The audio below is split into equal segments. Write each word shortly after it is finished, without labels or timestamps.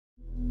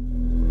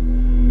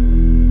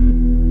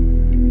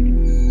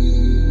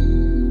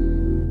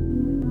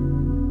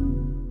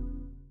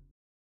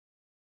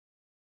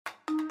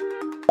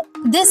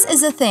This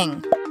is a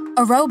thing,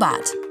 a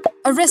robot,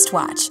 a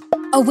wristwatch,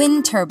 a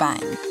wind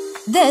turbine.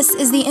 This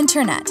is the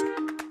internet.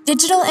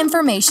 Digital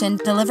information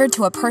delivered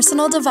to a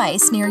personal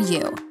device near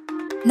you.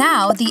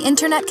 Now, the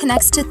internet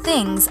connects to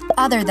things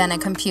other than a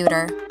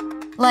computer,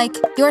 like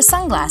your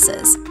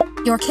sunglasses,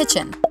 your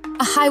kitchen,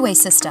 a highway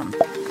system,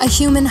 a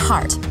human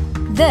heart.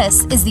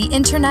 This is the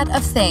Internet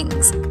of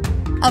Things,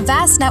 a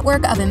vast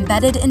network of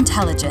embedded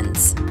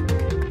intelligence.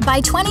 By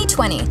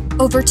 2020,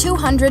 over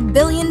 200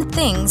 billion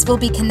things will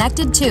be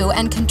connected to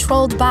and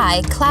controlled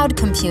by cloud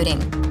computing,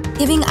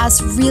 giving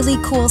us really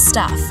cool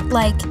stuff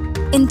like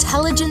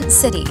intelligent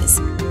cities,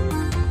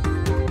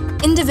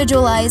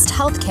 individualized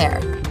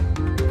healthcare,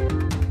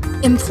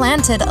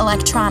 implanted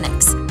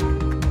electronics,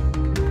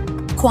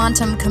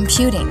 quantum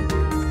computing,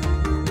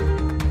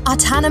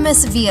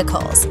 autonomous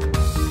vehicles.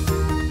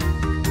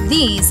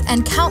 These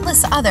and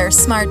countless other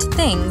smart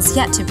things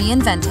yet to be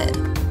invented.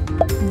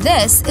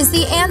 This is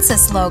the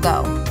Ansys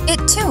logo. It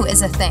too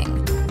is a thing,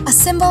 a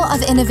symbol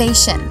of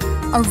innovation,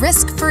 a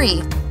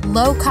risk-free,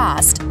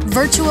 low-cost,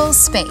 virtual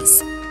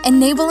space,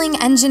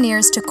 enabling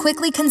engineers to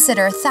quickly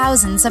consider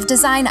thousands of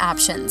design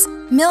options,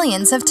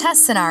 millions of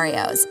test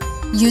scenarios,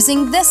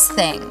 using this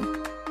thing.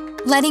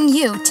 Letting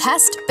you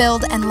test,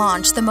 build, and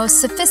launch the most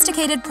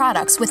sophisticated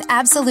products with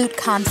absolute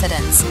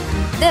confidence.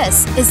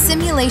 This is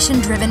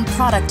simulation-driven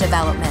product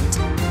development.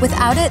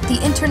 Without it,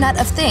 the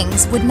Internet of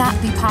Things would not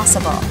be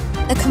possible.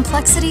 The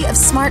complexity of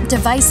smart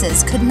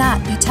devices could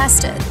not be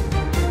tested.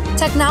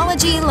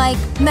 Technology like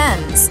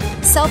MEMS,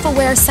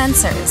 self-aware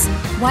sensors,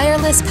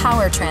 wireless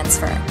power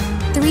transfer,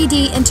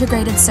 3D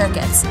integrated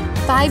circuits,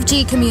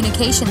 5G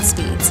communication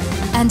speeds,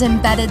 and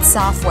embedded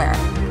software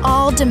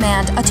all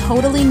demand a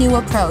totally new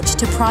approach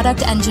to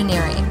product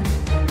engineering.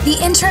 The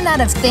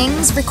Internet of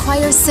Things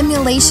requires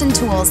simulation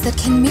tools that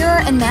can mirror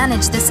and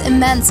manage this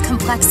immense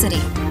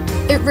complexity.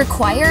 It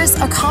requires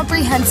a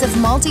comprehensive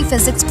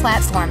multi-physics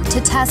platform to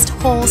test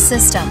whole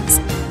systems,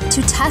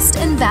 to test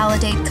and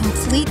validate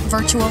complete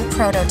virtual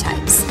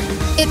prototypes.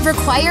 It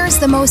requires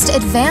the most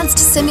advanced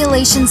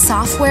simulation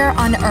software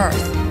on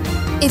Earth.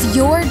 If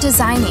you're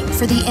designing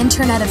for the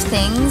Internet of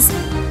Things,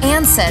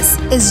 Ansys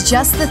is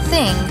just the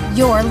thing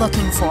you're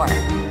looking for.